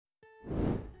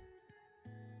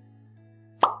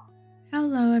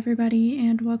Hello everybody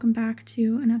and welcome back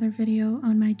to another video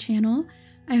on my channel.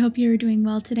 I hope you're doing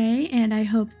well today and I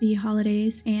hope the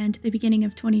holidays and the beginning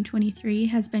of 2023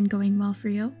 has been going well for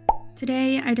you.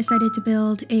 Today I decided to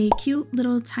build a cute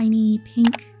little tiny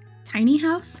pink tiny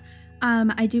house.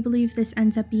 I do believe this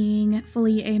ends up being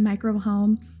fully a micro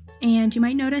home, and you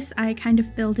might notice I kind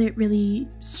of build it really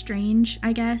strange,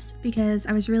 I guess, because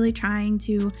I was really trying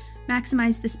to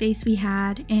maximize the space we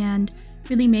had and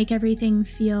really make everything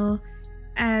feel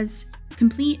as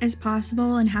complete as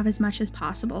possible and have as much as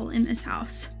possible in this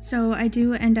house. So I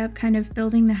do end up kind of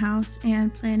building the house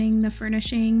and planning the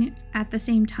furnishing at the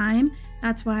same time.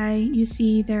 That's why you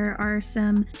see there are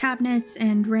some cabinets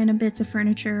and random bits of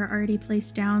furniture already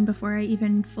placed down before I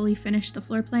even fully finished the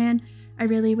floor plan. I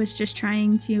really was just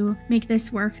trying to make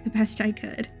this work the best I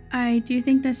could. I do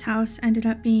think this house ended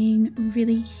up being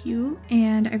really cute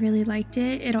and I really liked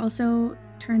it. It also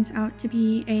turns out to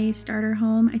be a starter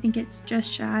home. I think it's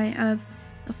just shy of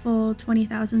the full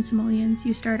 20,000 simoleons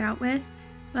you start out with,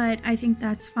 but I think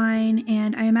that's fine.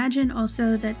 And I imagine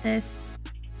also that this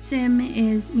sim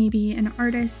is maybe an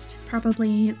artist,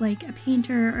 probably like a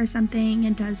painter or something,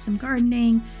 and does some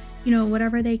gardening, you know,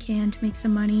 whatever they can to make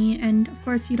some money. And of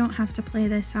course you don't have to play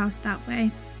this house that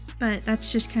way, but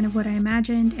that's just kind of what I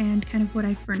imagined and kind of what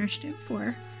I furnished it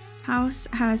for. House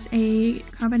has a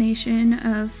combination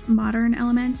of modern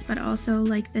elements, but also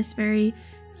like this very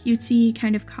cutesy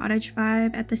kind of cottage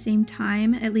vibe at the same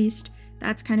time. At least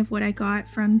that's kind of what I got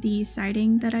from the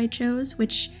siding that I chose,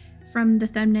 which from the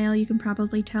thumbnail you can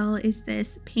probably tell is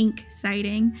this pink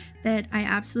siding that I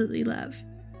absolutely love.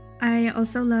 I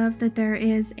also love that there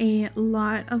is a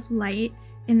lot of light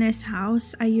in this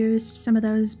house. I used some of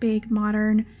those big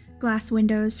modern glass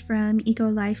windows from Eco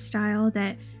Lifestyle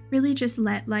that really just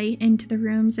let light into the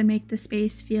rooms and make the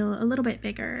space feel a little bit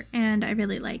bigger, and I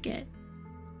really like it.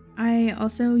 I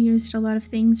also used a lot of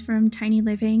things from Tiny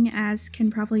Living, as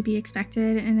can probably be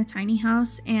expected in a tiny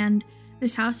house, and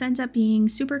this house ends up being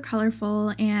super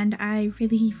colorful and I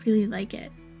really like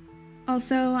it.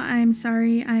 Also, I'm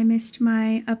sorry I missed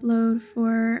my upload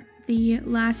for the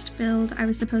last build I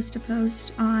was supposed to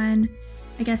post on,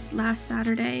 I guess last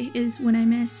Saturday is when I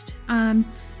missed.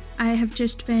 I have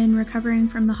just been recovering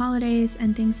from the holidays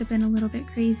and things have been a little bit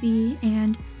crazy,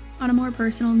 and on a more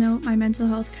personal note, my mental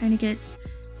health kind of gets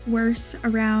worse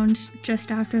around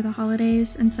just after the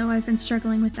holidays, and so I've been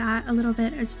struggling with that a little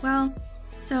bit as well.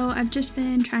 So I've just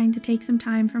been trying to take some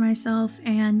time for myself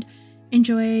and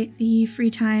enjoy the free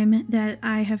time that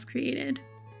I have created.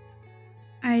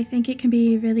 I think it can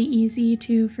be really easy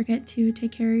to forget to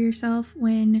take care of yourself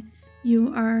when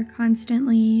you are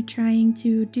constantly trying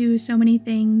to do so many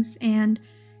things, and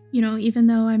you know, even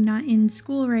though I'm not in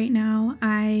school right now,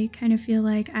 I kind of feel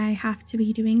like I have to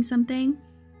be doing something,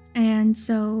 and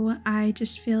so I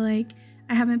just feel like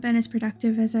I haven't been as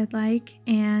productive as I'd like,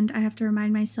 and I have to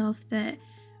remind myself that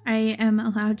I am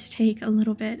allowed to take a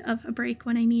little bit of a break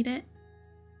when I need it.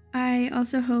 I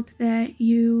also hope that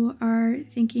you are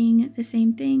thinking the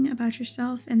same thing about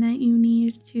yourself and that you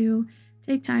need to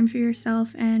take time for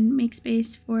yourself and make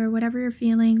space for whatever you're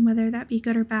feeling, whether that be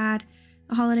good or bad.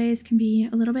 The holidays can be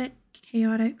a little bit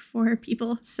chaotic for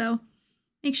people, so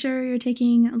make sure you're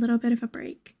taking a little bit of a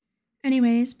break.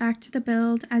 Anyways, back to the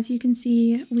build. As you can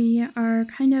see, we are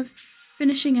kind of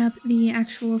finishing up the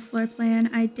actual floor plan.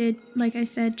 I did, like I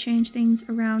said, change things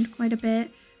around quite a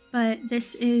bit, but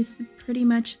this is pretty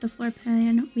much the floor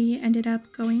plan we ended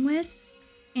up going with,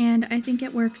 and I think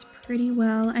it works pretty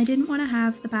well. I didn't want to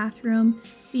have the bathroom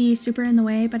be super in the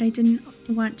way, but I didn't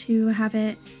want to have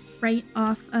it right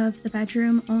off of the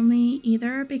bedroom only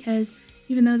either, because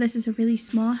even though this is a really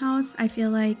small house, I feel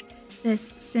like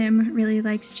this sim really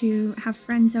likes to have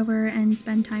friends over and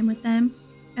spend time with them,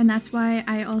 and that's why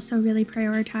I also really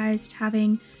prioritized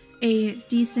having a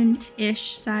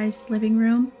decent-ish sized living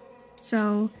room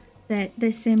so that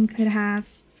this sim could have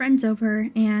friends over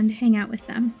and hang out with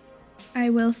them. I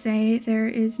will say there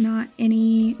is not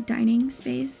any dining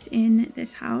space in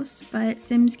this house, but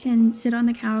Sims can sit on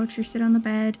the couch or sit on the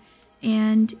bed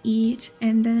and eat.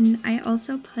 And then I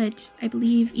also put, I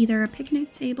believe, either a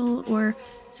picnic table or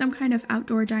some kind of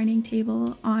outdoor dining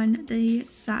table on the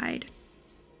side.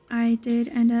 I did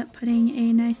end up putting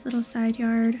a nice little side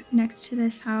yard next to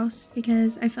this house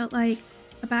because I felt like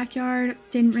a backyard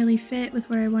didn't really fit with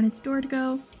where I wanted the door to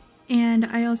go. And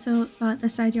I also thought the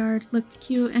side yard looked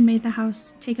cute and made the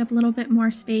house take up a little bit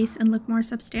more space and look more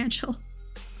substantial.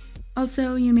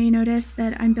 Also, you may notice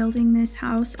that I'm building this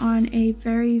house on a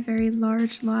very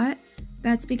large lot.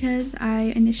 That's because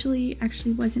I initially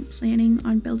actually wasn't planning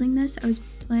on building this. I was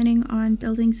planning on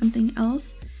building something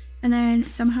else, and then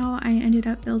somehow I ended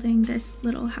up building this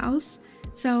little house.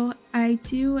 So I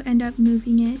do end up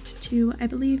moving it to, I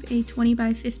believe, a 20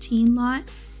 by 15 lot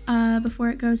before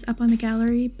it goes up on the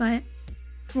gallery, but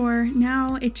for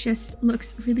now it just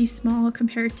looks really small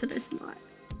compared to this lot.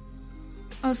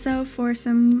 Also, for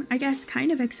some, I guess,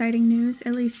 kind of exciting news,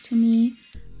 at least to me,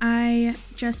 I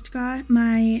just got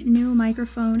my new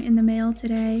microphone in the mail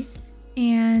today,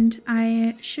 and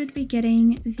I should be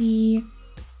getting the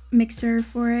mixer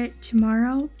for it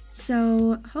tomorrow.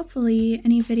 So hopefully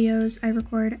any videos I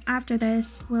record after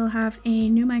this will have a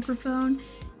new microphone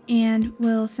and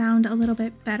will sound a little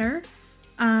bit better.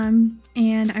 And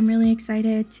I'm really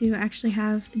excited to actually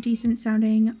have decent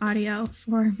sounding audio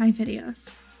for my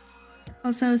videos.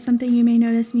 Also, something you may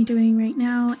notice me doing right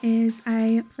now is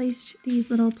I placed these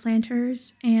little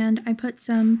planters and I put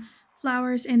some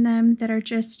flowers in them that are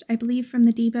just, I believe, from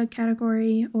the debug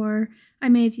category, or I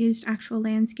may have used actual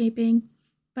landscaping,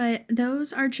 but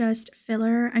those are just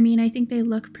filler. I mean, I think they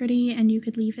look pretty and you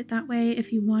could leave it that way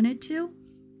if you wanted to,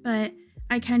 but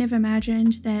I kind of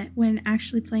imagined that when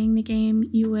actually playing the game,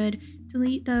 you would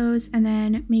delete those and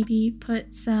then maybe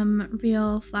put some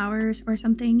real flowers or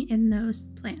something in those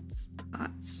plants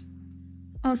spots.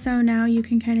 Also, now you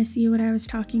can kind of see what I was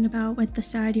talking about with the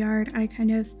side yard. I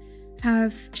kind of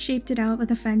have shaped it out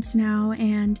with a fence now,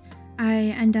 and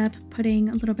I end up putting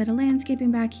a little bit of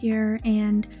landscaping back here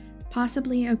and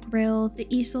possibly a grill, the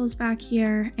easels back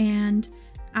here, and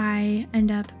I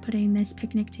end up putting this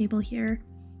picnic table here.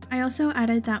 I also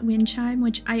added that wind chime,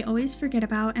 which I always forget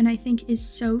about and I think is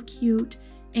so cute,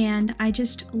 and I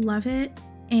just love it,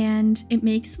 and it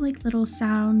makes like little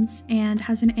sounds and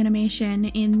has an animation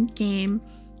in game,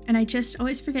 and I just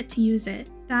always forget to use it.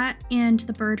 That and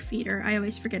the bird feeder I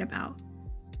always forget about.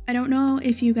 I don't know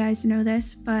if you guys know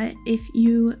this, but if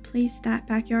you place that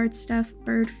backyard stuff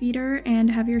bird feeder and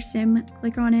have your sim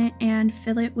click on it and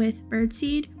fill it with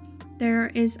birdseed, there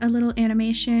is a little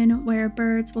animation where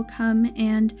birds will come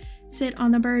and sit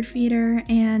on the bird feeder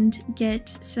and get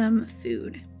some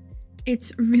food.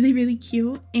 It's really, really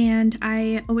cute, and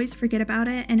I always forget about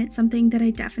it, and it's something that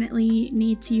I definitely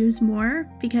need to use more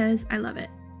because I love it.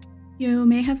 You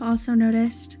may have also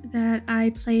noticed that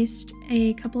I placed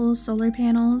a couple solar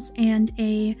panels and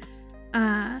a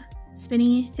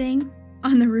spinny thing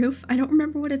on the roof. I don't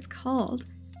remember what it's called.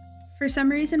 For some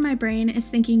reason my brain is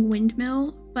thinking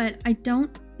windmill, but I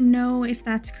don't know if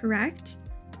that's correct.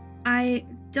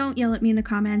 Don't yell at me in the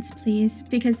comments, please,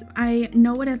 because I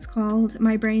know what it's called.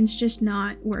 My brain's just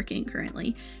not working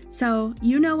currently. So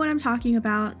you know what I'm talking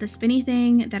about, the spinny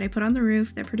thing that I put on the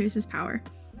roof that produces power.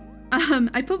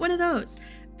 I put one of those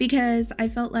because I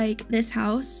felt like this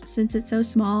house, since it's so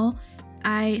small,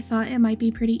 I thought it might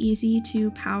be pretty easy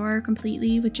to power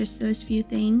completely with just those few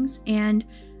things. And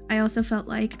I also felt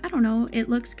like, I don't know, it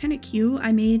looks kind of cute.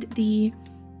 I made the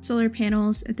solar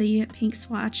panels the pink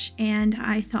swatch and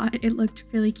I thought it looked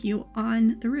really cute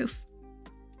on the roof.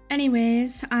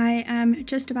 Anyways, I am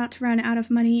just about to run out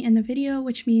of money in the video,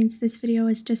 which means this video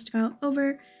is just about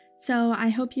over. So I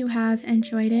hope you have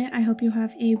enjoyed it. I hope you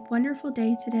have a wonderful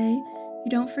day today. You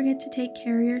don't forget to take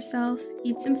care of yourself,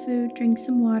 eat some food, drink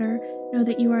some water, know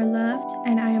that you are loved,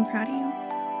 and I am proud of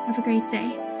you. Have a great day.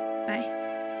 Bye.